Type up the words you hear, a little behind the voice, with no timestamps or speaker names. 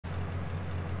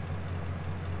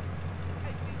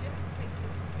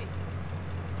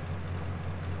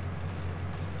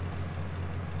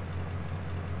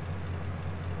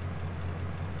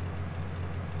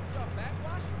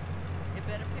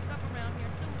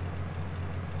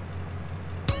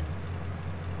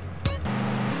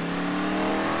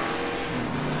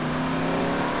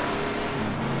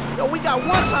Yo, we got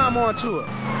one time on to us.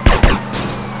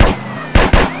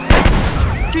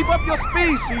 Keep up your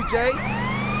speed, CJ.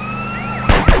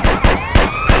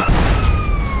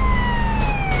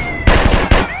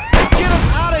 Get us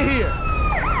out of here.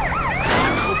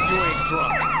 Hope you ain't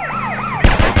drunk.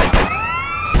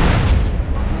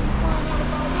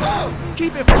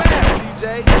 Keep it fast, CJ.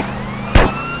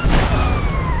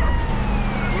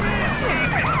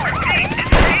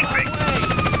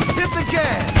 Hit the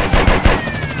gas.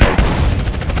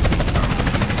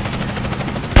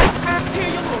 Here,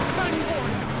 you little tiny boy.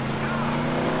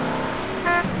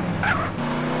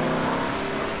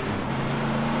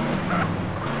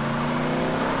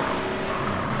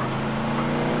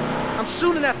 I'm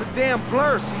shooting at the damn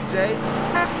blur, CJ.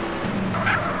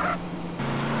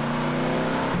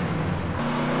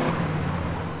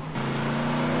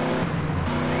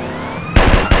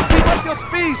 Keep up your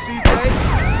speed, CJ.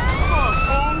 Come on,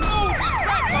 Paul. No, just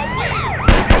track my wheel.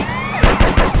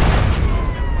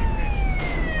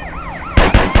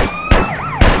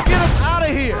 Get us out of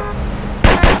here.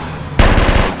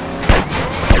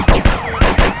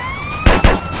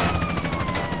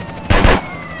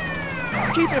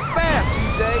 Keep it fast,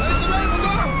 CJ.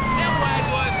 That white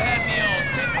boy's had me on.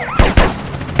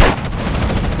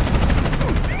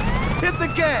 Hit the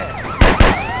gas.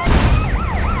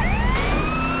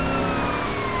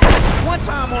 One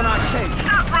time on our case.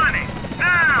 Stop running!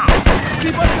 Now!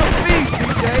 Keep up your speed,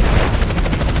 CJ.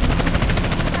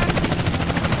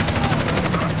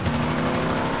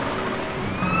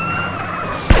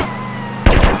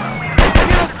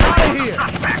 Get us out of here.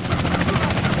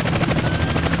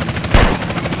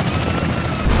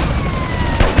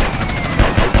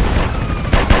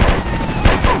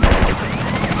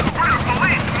 We're the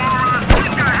police, moron!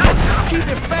 We've got help now! Keep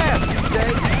it fast, CJ.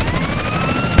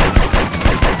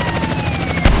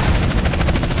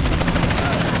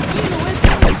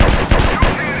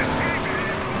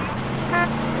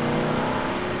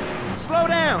 Slow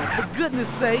down, for goodness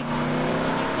sake.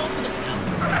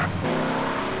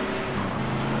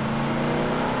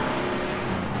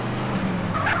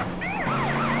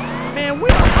 Man,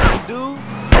 we're hot, dude.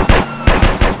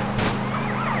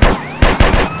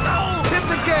 Hit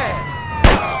the gas.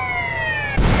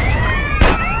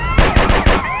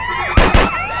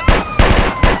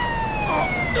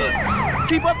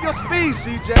 Keep up your speed,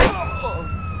 CJ.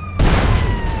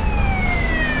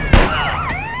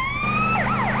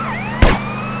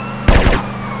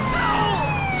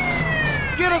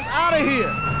 Get us out of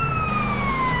here.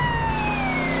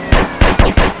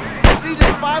 CJ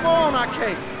 5-0 on our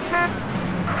case.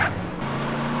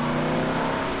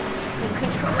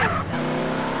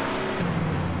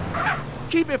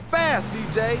 Keep it fast,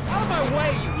 CJ. Out of my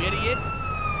way, you idiot.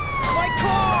 My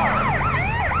car!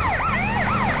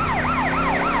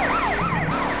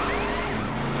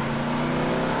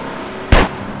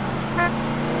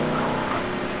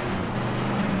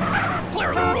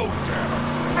 Clear the road,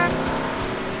 damn it.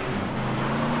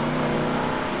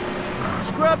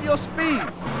 Scrub your speed.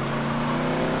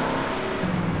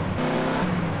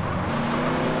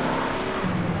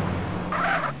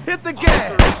 Hit the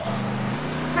gas.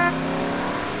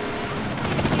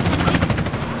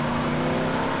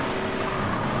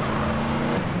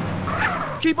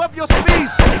 Keep up your speed,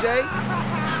 CJ.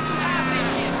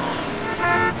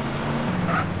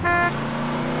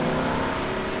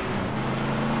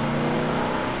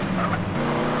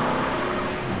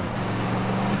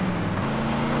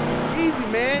 Easy,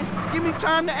 man. Give me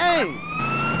time to aim.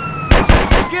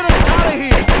 Get us out of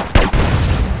here.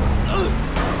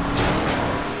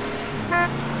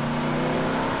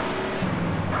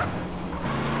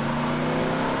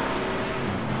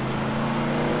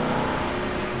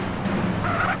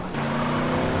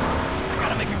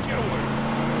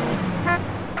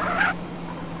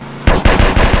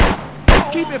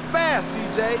 Keep it fast,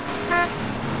 CJ.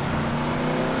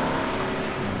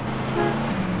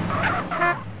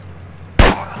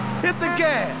 Hit the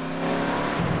gas.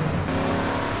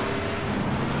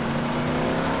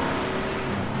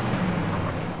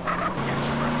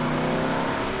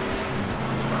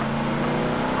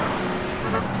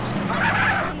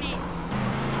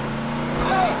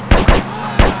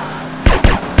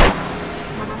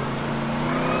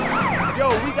 Yo,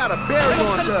 we got a barrier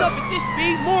on Cut us up at this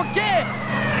speed, more gas.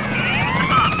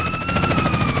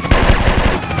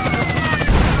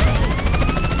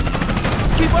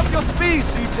 Keep up your speed,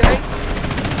 CJ.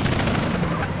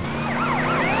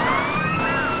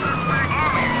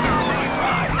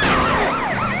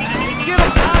 Get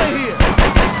us out of here.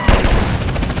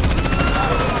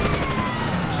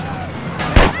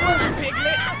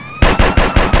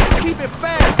 Keep it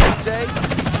fast, CJ.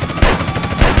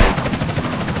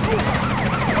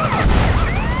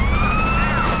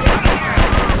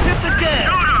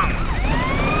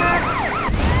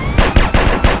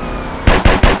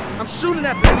 shooting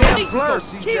at the damn blur,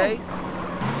 CJ.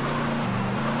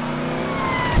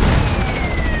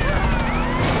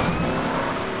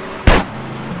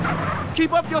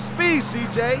 Keep up your speed,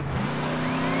 CJ.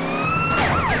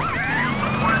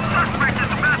 Suspect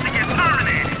is about to get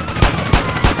terminated.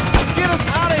 Get us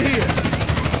out of here.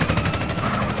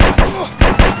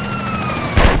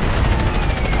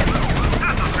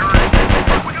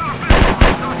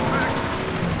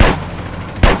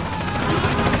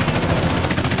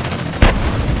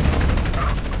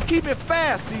 Keep it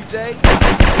fast, CJ.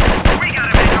 We got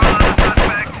a visual on the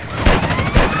suspect.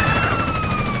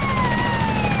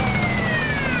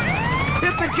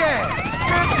 Hit the gas.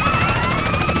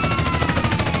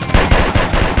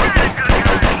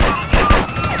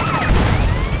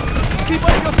 Keep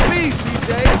up your speed, CJ.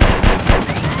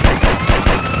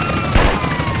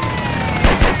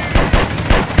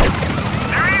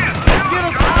 There he is. Get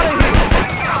us out of here.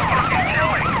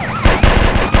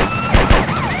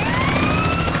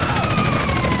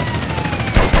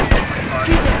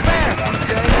 Keep it fast,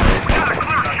 CJ. We got a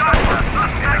clear shot for the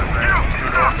suspect.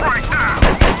 Shoot off right now.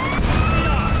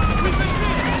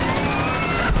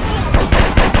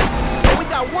 We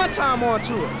got one time on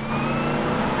to us.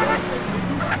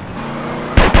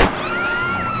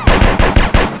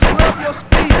 Slow up your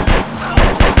speed.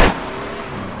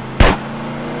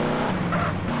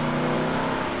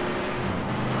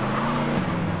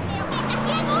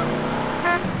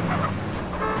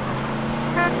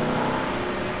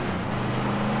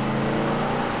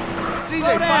 CJ,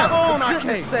 fire on, I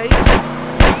can't say.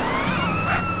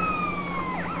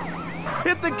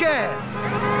 Hit the gas.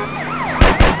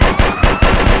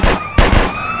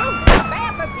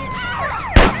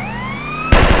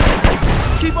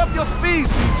 Keep up your speed,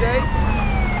 CJ.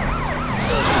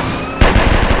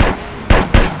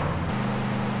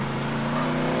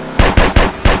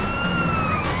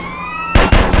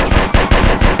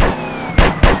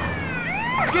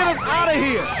 Get us out of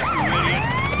here.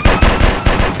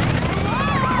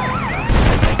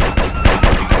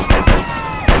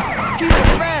 Keep it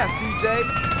fast, CJ.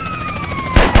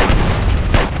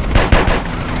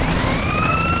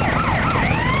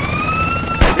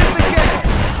 Hit the gas.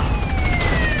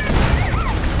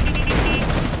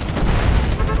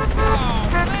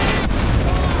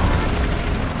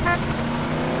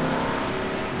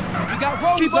 You got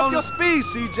roads Keep on up your us. speed,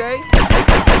 CJ.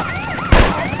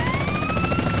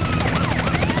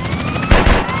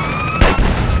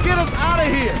 Get us out of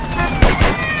here.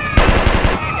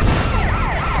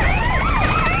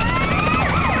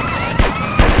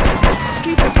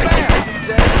 Keep it fast, CJ.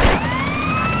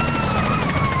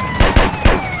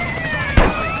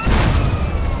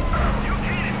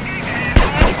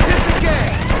 Hit the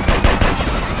gas.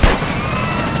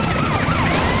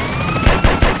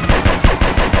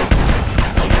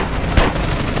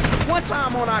 One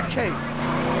time on our case.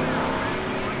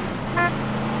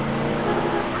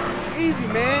 Easy,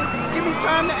 man. Give me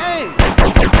time to aim.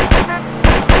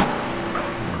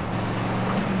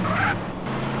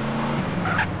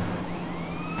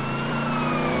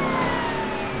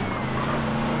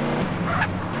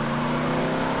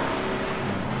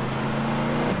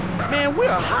 Man, we're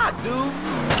hot, dude.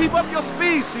 Keep up your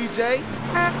speed, CJ.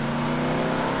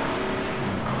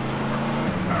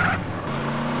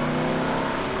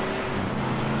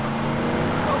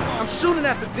 I'm shooting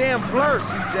at the damn blur,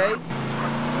 CJ.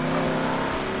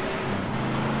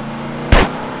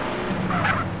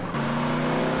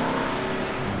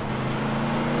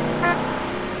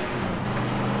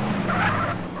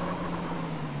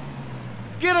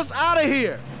 Get us out of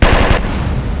here.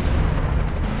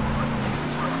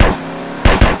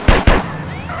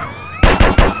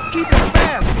 Keep it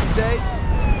fast, CJ.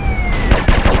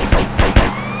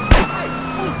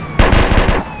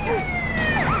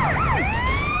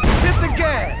 Hit the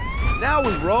gas. Now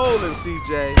we rolling,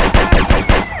 CJ.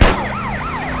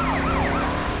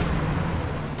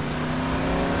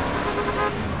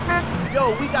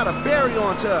 Yo, we got a berry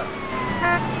onto us.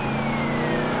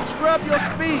 Scrub your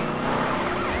speed.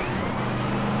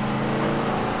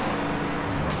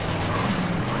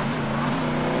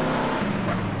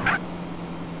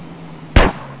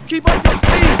 Keep up your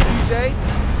speed, CJ.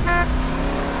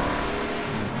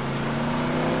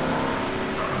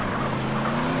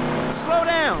 Slow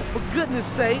down, for goodness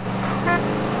sake.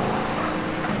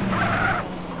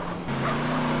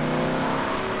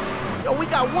 Yo, we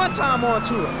got one time on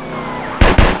to us.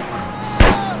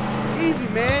 Easy,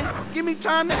 man. Give me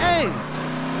time to aim.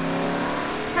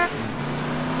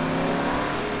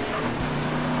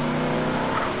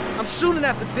 I'm shooting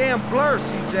at the damn blur,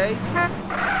 CJ.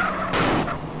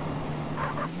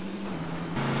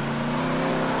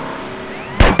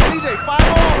 CJ,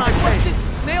 fire on, I What pay? this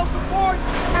is snail support?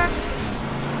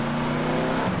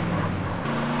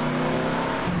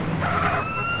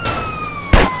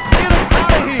 Get us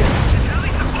out of here!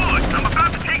 Telling the boys, I'm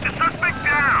about to take the suspect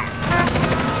down.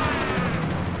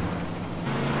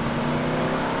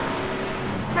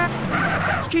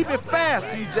 Just keep it fast,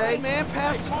 CJ. Man,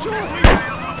 pass the joint.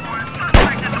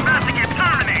 Suspect is about to get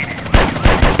terminated.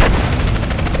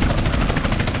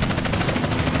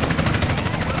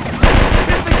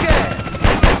 Hit the gas!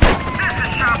 This is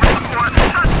Chopper Support. The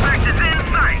suspect is in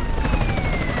sight.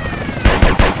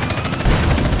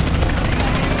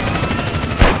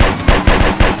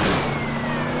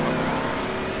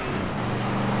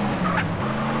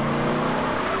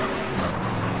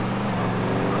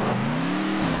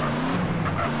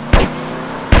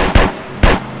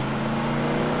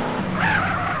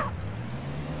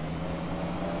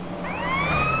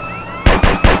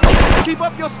 Keep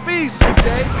up your speed,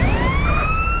 CJ.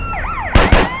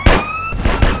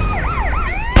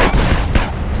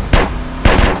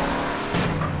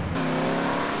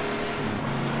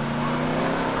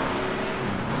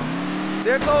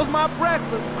 There goes my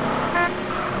breakfast.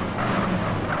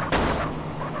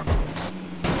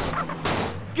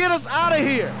 Get us out of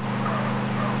here.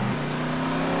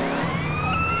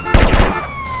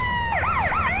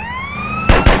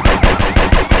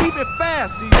 Keep it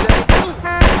fast,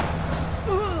 CJ.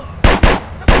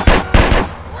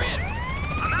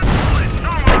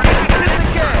 Hit the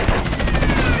gas.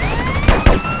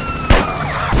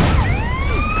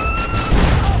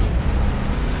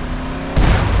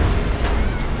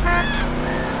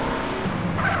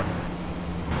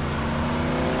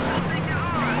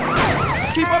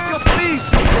 Keep up your speed,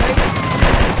 CJ.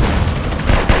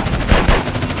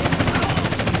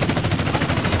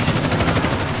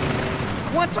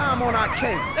 One time on our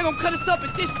case. They're gonna cut us up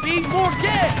at this speed. More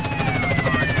gas.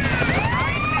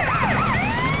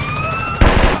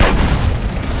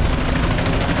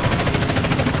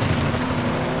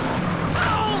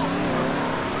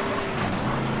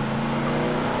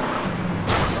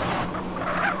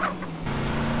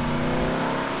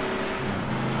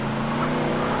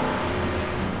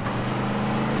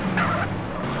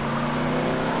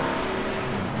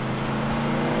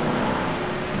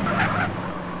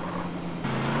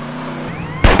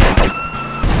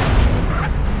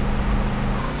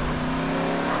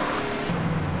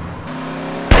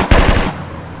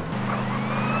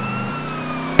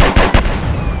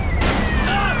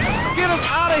 Get us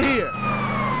out of here.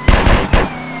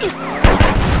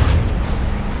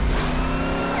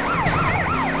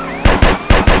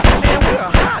 Man,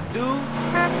 we're hot, dude.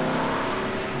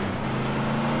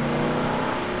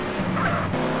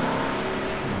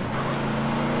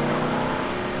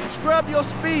 Scrub your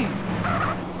speed.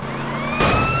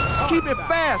 Keep it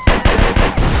fast,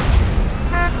 CJ.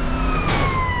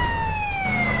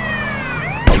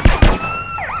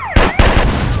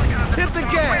 Hit the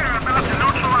gas. About to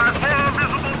neutralize all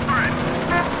visible threats.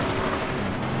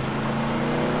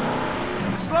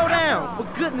 Slow down, for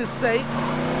goodness sake.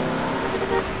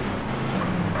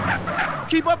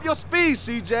 Keep up your speed,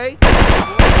 CJ.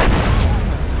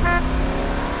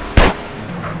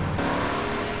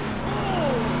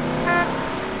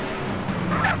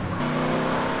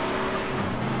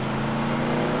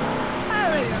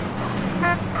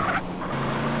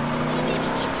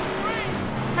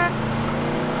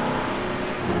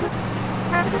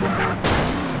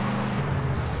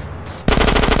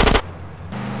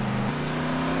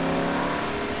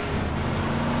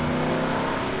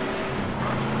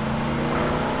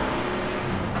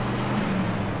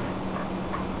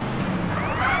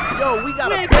 Yo, we got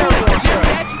We a ain't barrel going on here.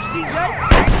 geriatric, CJ.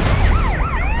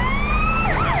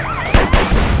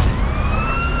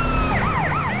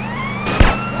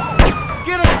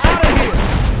 Get us out of here.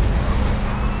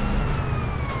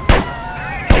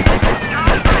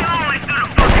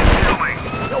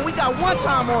 Yo, we got one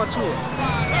time onto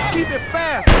it. Keep it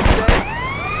fast, CJ.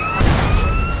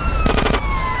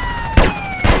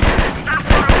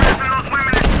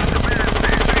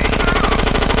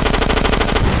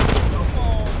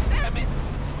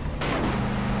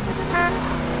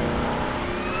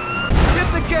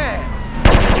 Hit the gas.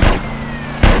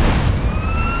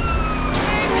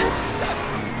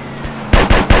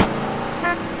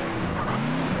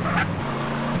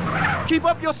 Keep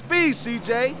up your speed,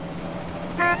 CJ.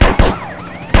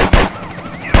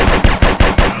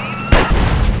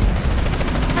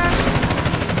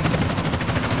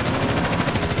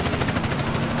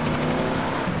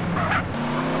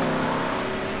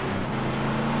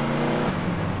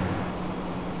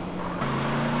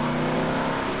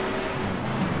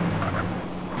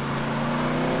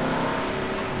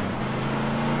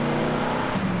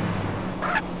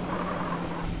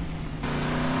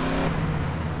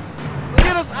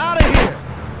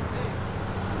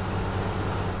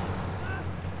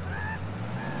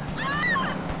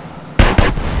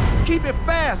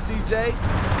 fast, CJ.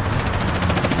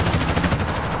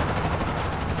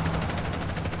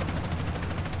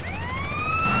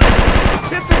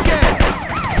 Hit the gas.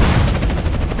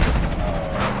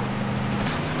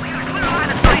 Leave a clear line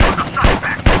of sight on the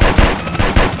suspect.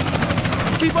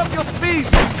 Keep up your speed,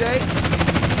 CJ.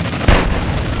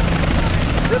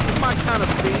 This is my kind of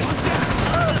speed.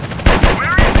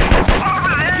 Where is he? Over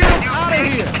there! Get us You out of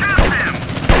think? here. Kill him!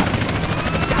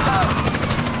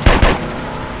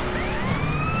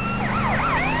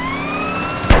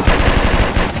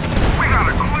 We got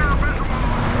a clear visual.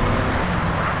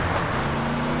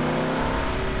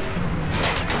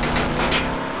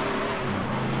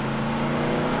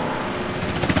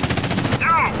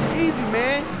 Yo! Easy,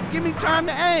 man. Give me time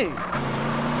to aim.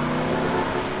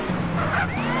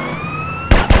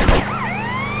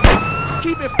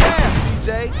 Keep it fast, CJ.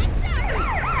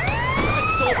 I've been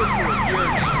sober for a year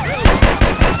now.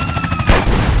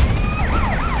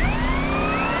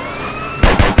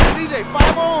 CJ,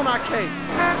 5 on our case.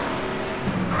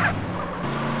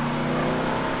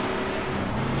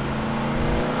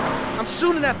 I'm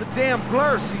shooting at the damn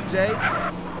blur, CJ.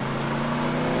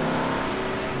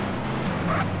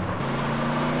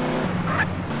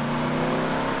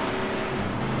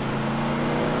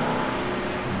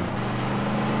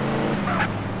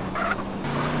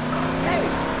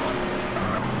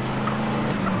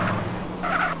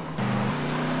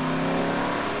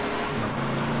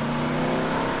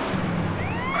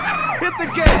 Hit the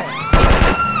gas!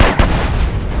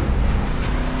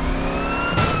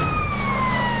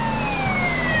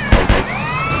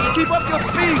 Keep up your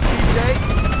speed, CJ!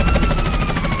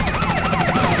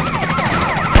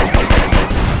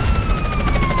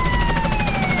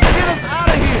 Get us out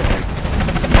of here!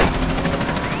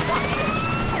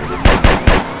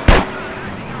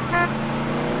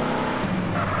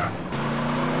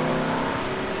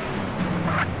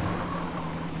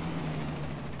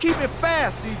 Keep it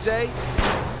fast, CJ!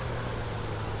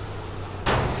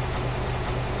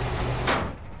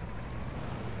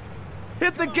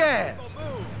 Hit the gas!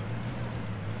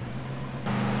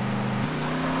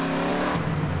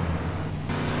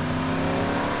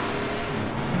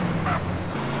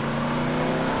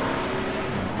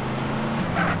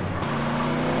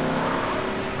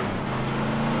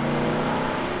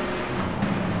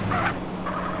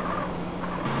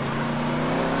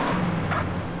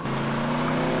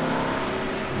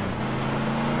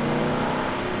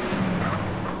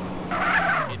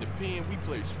 In the pen, we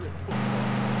play strip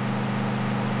football.